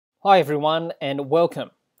Hi everyone and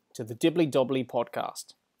welcome to the Dibbly-Dobbly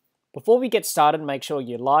Podcast. Before we get started, make sure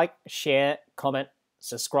you like, share, comment,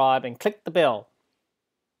 subscribe and click the bell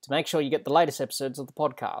to make sure you get the latest episodes of the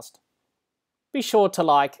podcast. Be sure to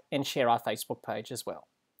like and share our Facebook page as well.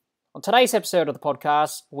 On today's episode of the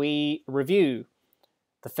podcast, we review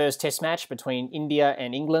the first test match between India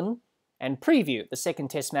and England and preview the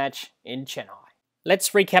second test match in Chennai.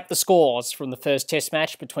 Let's recap the scores from the first test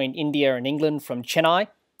match between India and England from Chennai.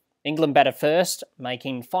 England batted first,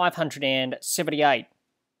 making 578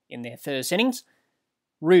 in their first innings.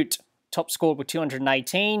 Root top scored with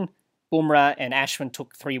 218. Bumrah and Ashwin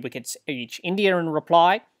took 3 wickets each. India, in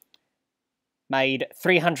reply, made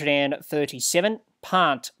 337.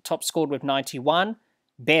 Pant top scored with 91.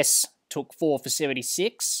 Bess took 4 for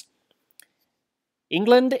 76.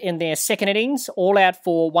 England, in their second innings, all out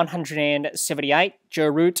for 178. Joe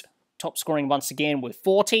Root top scoring once again with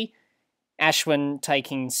 40. Ashwin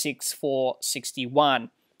taking 6 for 61.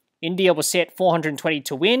 India was set 420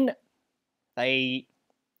 to win. They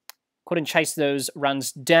couldn't chase those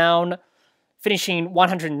runs down, finishing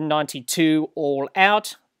 192 all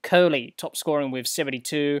out. Kohli top scoring with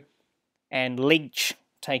 72 and Leach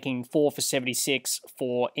taking 4 for 76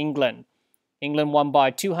 for England. England won by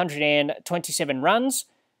 227 runs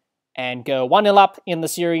and go 1-0 up in the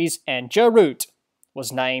series, and Joe Root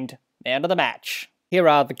was named man of the match. Here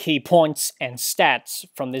are the key points and stats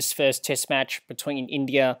from this first test match between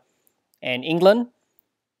India and England.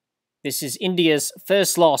 This is India's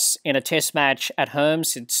first loss in a test match at home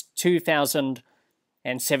since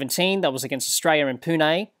 2017. That was against Australia in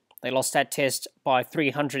Pune. They lost that test by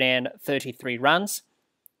 333 runs.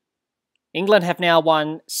 England have now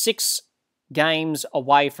won 6 games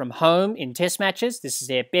away from home in test matches. This is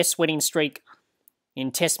their best winning streak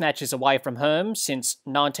in test matches away from home since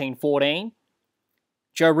 1914.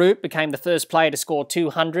 Joe Root became the first player to score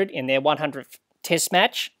 200 in their 100th test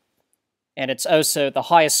match, and it's also the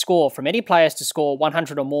highest score from any players to score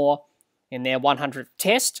 100 or more in their 100th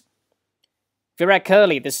test. Virat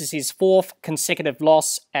Kohli, this is his 4th consecutive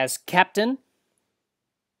loss as captain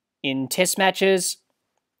in test matches.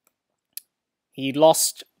 He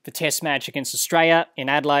lost the test match against Australia in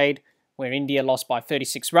Adelaide, where India lost by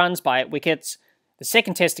 36 runs by 8 wickets. The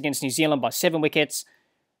second test against New Zealand by 7 wickets.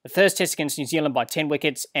 The first test against New Zealand by 10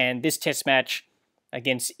 wickets, and this test match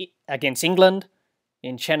against England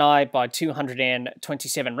in Chennai by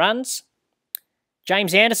 227 runs.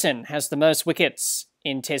 James Anderson has the most wickets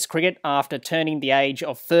in Test cricket after turning the age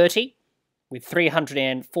of 30 with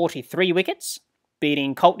 343 wickets,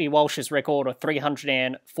 beating Courtney Walsh's record of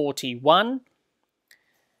 341.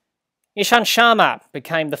 Ishant Sharma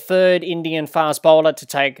became the 3rd Indian fast bowler to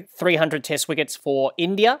take 300 Test wickets for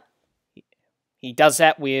India. He does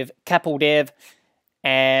that with Kapil Dev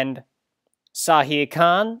and Sahir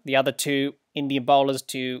Khan, the other 2 Indian bowlers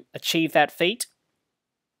to achieve that feat.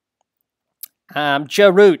 Joe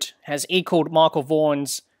Root has equalled Michael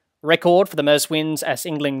Vaughan's record for the most wins as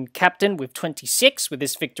England captain with 26 with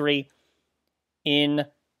this victory in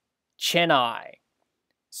Chennai.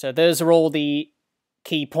 So those are all the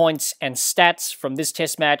key points and stats from this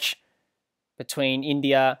test match between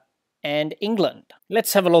India and England.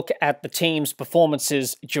 Let's have a look at the team's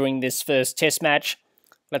performances during this first test match.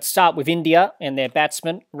 Let's start with India and their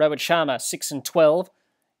batsmen. Rohit Sharma, 6-12.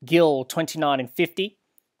 Gill, 29-50.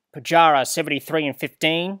 Pujara,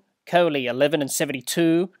 73-15. Kohli,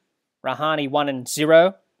 11-72. Rahane,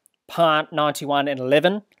 1-0. Pant,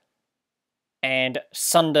 91-11. And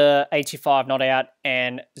Sundar, 85 not out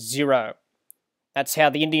and 0. That's how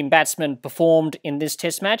the Indian batsmen performed in this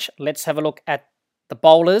test match. Let's have a look at the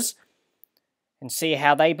bowlers and see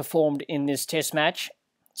how they performed in this test match.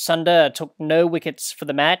 Sundar took no wickets for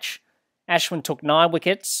the match. Ashwin took 9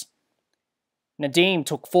 wickets. Nadeem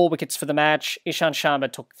took 4 wickets for the match. Ishant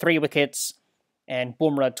Sharma took 3 wickets. And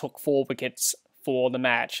Bumrah took 4 wickets for the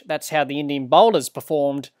match. That's how the Indian bowlers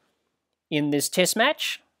performed in this test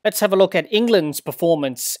match. Let's have a look at England's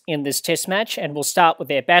performance in this test match, and we'll start with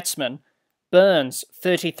their batsmen. Burns,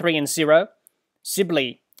 33-0.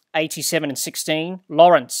 Sibley, 87-16.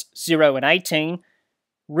 Lawrence, 0-18.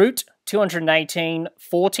 Root,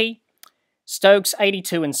 218-40. Stokes,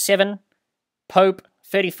 82-7. Pope,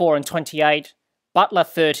 34-28. Butler,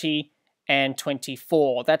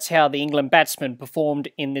 30-24. That's how the England batsmen performed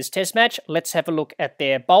in this test match. Let's have a look at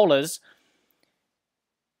their bowlers.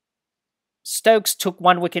 Stokes took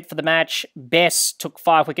 1 wicket for the match. Bess took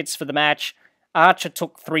 5 wickets for the match. Archer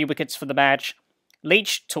took 3 wickets for the match.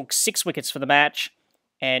 Leach took 6 wickets for the match.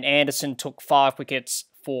 And Anderson took 5 wickets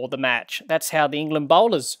for the match. That's how the England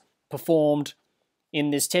bowlers performed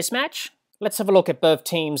in this test match. Let's have a look at both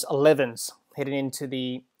teams' 11s heading into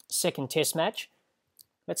the second test match.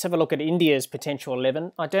 Let's have a look at India's potential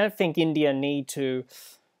 11. I don't think India need to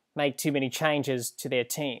make too many changes to their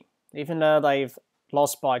team, even though they've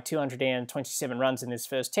lost by 227 runs in this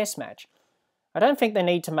first test match. I don't think they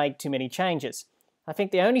need to make too many changes. I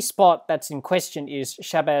think the only spot that's in question is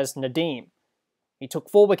Shahbaz Nadeem. He took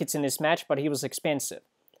 4 wickets in this match, but he was expensive.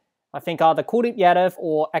 I think either Kuldeep Yadav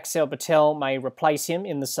or Axar Patel may replace him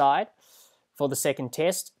in the side for the second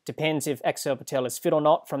test. Depends if Axar Patel is fit or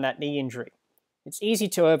not from that knee injury. It's easy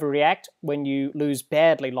to overreact when you lose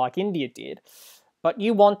badly like India did, but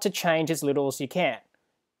you want to change as little as you can.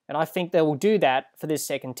 And I think they will do that for this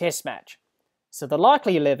second test match. So the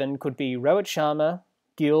likely 11 could be Rohit Sharma,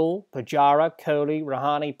 Gill, Pujara, Kohli,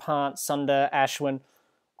 Rahane, Pant, Sundar, Ashwin,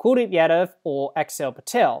 Kuldeep Yadav or Axar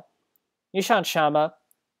Patel, Ishant Sharma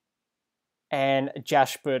and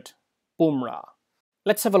Jasprit Bumrah.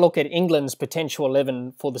 Let's have a look at England's potential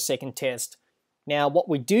 11 for the second test. Now, what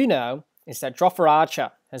we do know is that Jofra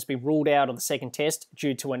Archer has been ruled out of the second test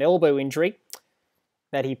due to an elbow injury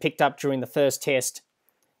that he picked up during the first test,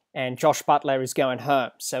 and Josh Buttler is going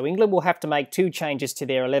home. So England will have to make 2 changes to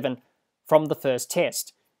their 11 from the first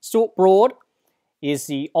test. Stuart Broad is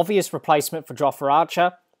the obvious replacement for Jofra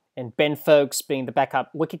Archer, and Ben Foakes being the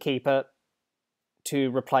backup wicketkeeper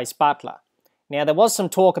to replace Buttler. Now, there was some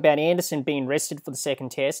talk about Anderson being rested for the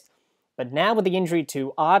second test, but now with the injury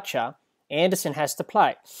to Archer, Anderson has to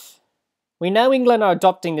play. We know England are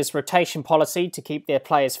adopting this rotation policy to keep their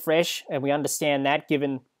players fresh, and we understand that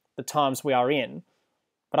given the times we are in.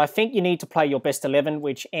 But I think you need to play your best 11,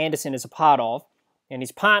 which Anderson is a part of, and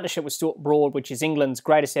his partnership with Stuart Broad, which is England's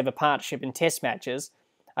greatest ever partnership in test matches,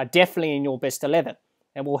 are definitely in your best 11,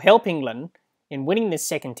 and will help England in winning this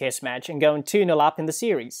second test match and going 2-0 up in the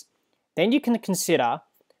series. Then you can consider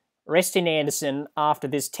resting Anderson after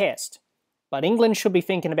this test, but England should be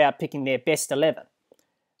thinking about picking their best 11.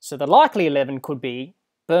 So the likely 11 could be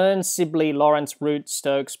Burns, Sibley, Lawrence, Root,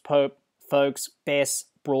 Stokes, Pope, Foakes, Bess,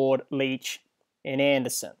 Broad, Leach, and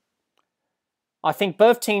Anderson. I think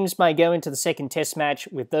both teams may go into the second test match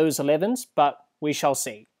with those 11s, but we shall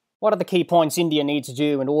see. What are the key points India need to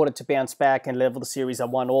do in order to bounce back and level the series at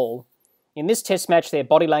 1-1? In this test match, their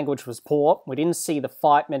body language was poor. We didn't see the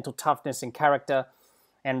fight, mental toughness and character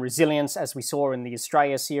and resilience as we saw in the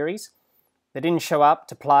Australia series. They didn't show up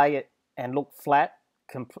to play and look flat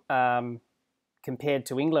compared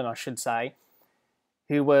to England, I should say,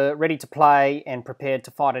 who were ready to play and prepared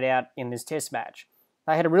to fight it out in this test match.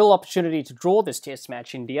 They had a real opportunity to draw this test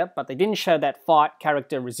match, India, but they didn't show that fight,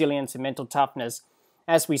 character, resilience and mental toughness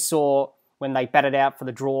as we saw when they batted out for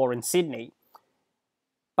the draw in Sydney.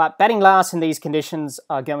 But batting last in these conditions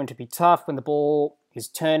are going to be tough when the ball is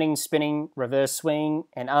turning, spinning, reverse swing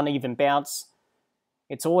and uneven bounce.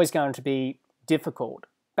 It's always going to be difficult.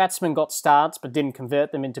 Batsmen got starts but didn't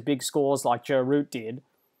convert them into big scores like Joe Root did.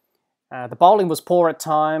 The bowling was poor at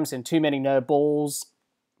times and too many no balls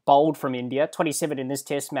bowled from India, 27 in this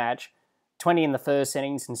test match, 20 in the first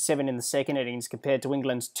innings and 7 in the second innings compared to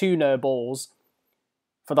England's 2 no balls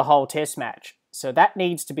for the whole test match. So that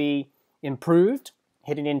needs to be improved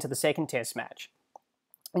heading into the second test match.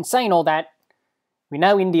 In saying all that, we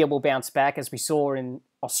know India will bounce back as we saw in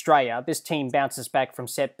Australia. This team bounces back from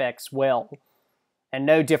setbacks well, and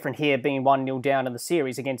no different here being 1-0 down in the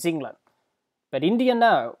series against England. But India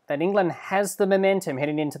know that England has the momentum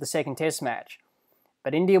heading into the second test match.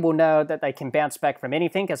 But India will know that they can bounce back from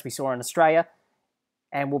anything, as we saw in Australia,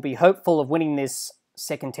 and will be hopeful of winning this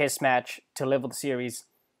second test match to level the series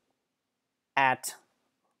at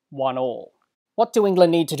 1-1. What do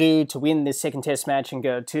England need to do to win this second test match and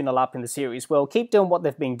go 2-0 up in the series? Well, keep doing what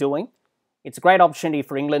they've been doing. It's a great opportunity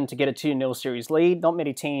for England to get a 2-0 series lead. Not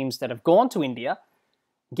many teams that have gone to India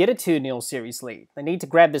get a 2-0 series lead. They need to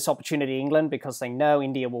grab this opportunity, England, because they know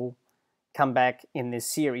India will come back in this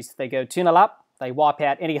series. If they go 2-0 up, they wipe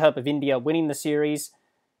out any hope of India winning the series,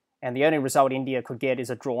 and the only result India could get is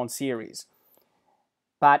a drawn series.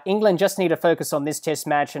 But England just need to focus on this test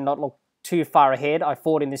match and not look too far ahead. I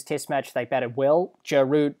thought in this test match they batted well. Joe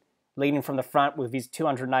Root leading from the front with his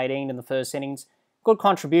 218 in the first innings. Good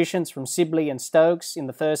contributions from Sibley and Stokes in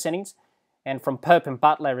the first innings, and from Pope and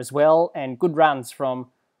Buttler as well, and good runs from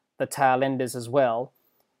the tail-enders as well.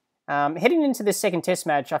 Heading into this second test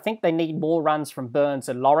match, I think they need more runs from Burns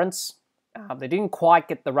and Lawrence. They didn't quite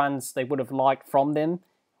get the runs they would have liked from them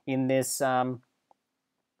in this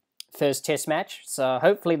first test match, so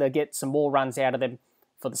hopefully they'll get some more runs out of them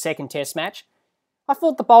for the second test match. I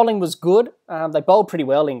thought the bowling was good. They bowled pretty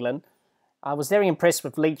well, England. I was very impressed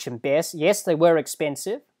with Leach and Bess. Yes, they were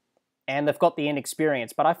expensive, and they've got the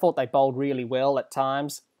inexperience, but I thought they bowled really well at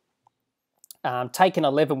times. Taking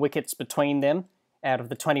 11 wickets between them out of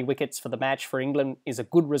the 20 wickets for the match for England is a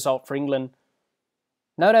good result for England,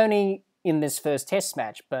 not only in this first test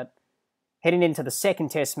match, but heading into the second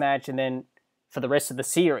test match and then for the rest of the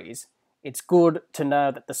series. It's good to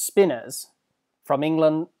know that the spinners from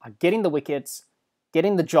England are getting the wickets,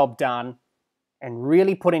 getting the job done, and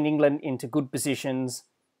really putting England into good positions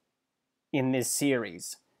in this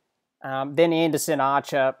series. Then Anderson,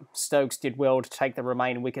 Archer, Stokes did well to take the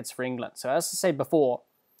remaining wickets for England. So as I said before,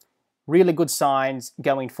 really good signs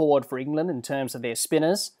going forward for England in terms of their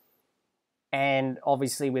spinners and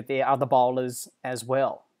obviously with their other bowlers as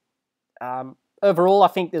well. Overall, I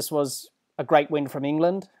think this was a great win from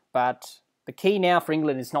England, but the key now for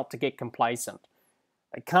England is not to get complacent.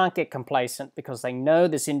 They can't get complacent because they know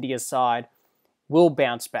this India side will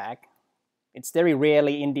bounce back. It's very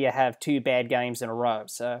rarely India have 2 bad games in a row.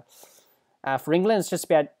 So for England, it's just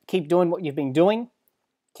about keep doing what you've been doing,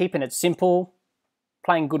 keeping it simple,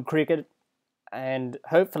 playing good cricket, and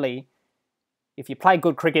hopefully, if you play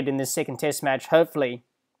good cricket in this second test match, hopefully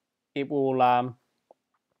it will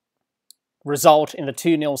result in a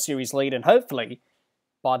 2-0 series lead, and hopefully,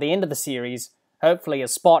 by the end of the series, hopefully a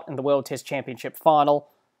spot in the World Test Championship final,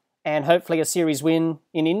 and hopefully a series win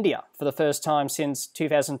in India for the first time since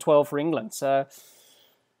 2012 for England. So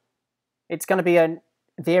it's going to be a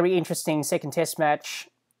very interesting second test match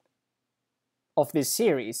of this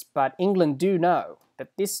series, but England do know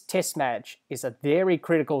that this test match is a very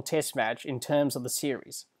critical test match in terms of the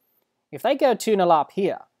series. If they go 2-0 up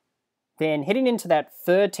here, then heading into that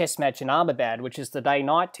third test match in Ahmedabad, which is the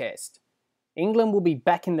day-night test, England will be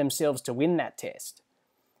backing themselves to win that test.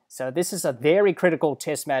 So this is a very critical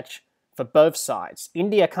test match for both sides.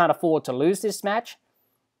 India can't afford to lose this match,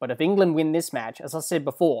 but if England win this match, as I said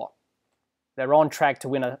before, they're on track to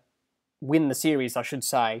win the series, I should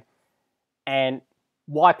say, and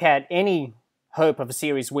wipe out any hope of a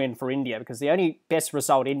series win for India, because the only best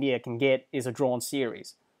result India can get is a drawn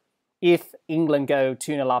series if England go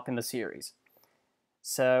 2-0 up in the series.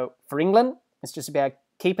 So for England, it's just about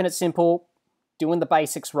keeping it simple, doing the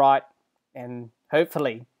basics right, and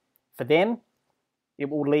hopefully for them, it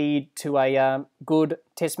will lead to a good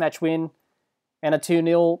test match win and a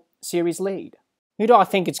 2-0 series lead. Who do I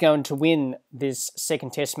think is going to win this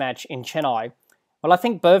second test match in Chennai? Well, I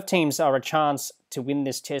think both teams are a chance to win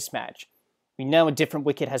this test match. We know a different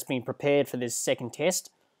wicket has been prepared for this second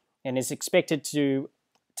test and is expected to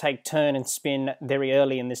take turn and spin very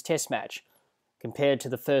early in this test match compared to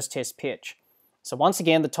the first test pitch. So once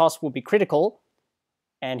again, the toss will be critical,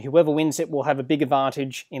 and whoever wins it will have a big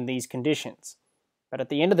advantage in these conditions. But at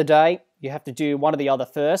the end of the day, you have to do one or the other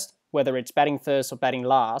first, whether it's batting first or batting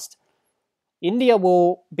last. India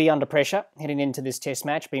will be under pressure heading into this test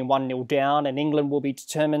match, being 1-0 down, and England will be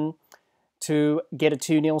determined to get a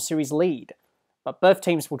 2-0 series lead. But both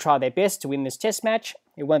teams will try their best to win this test match.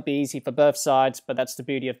 It won't be easy for both sides, but that's the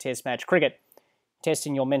beauty of test match cricket,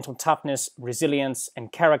 testing your mental toughness, resilience,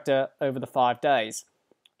 and character over the 5 days.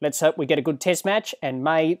 Let's hope we get a good test match, and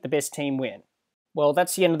may the best team win. Well,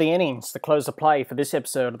 that's the end of the innings, the close of play for this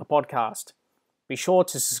episode of the podcast. Be sure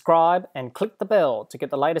to subscribe and click the bell to get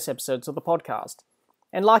the latest episodes of the podcast,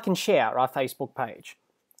 and like and share our Facebook page.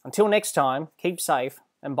 Until next time, keep safe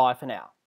and bye for now.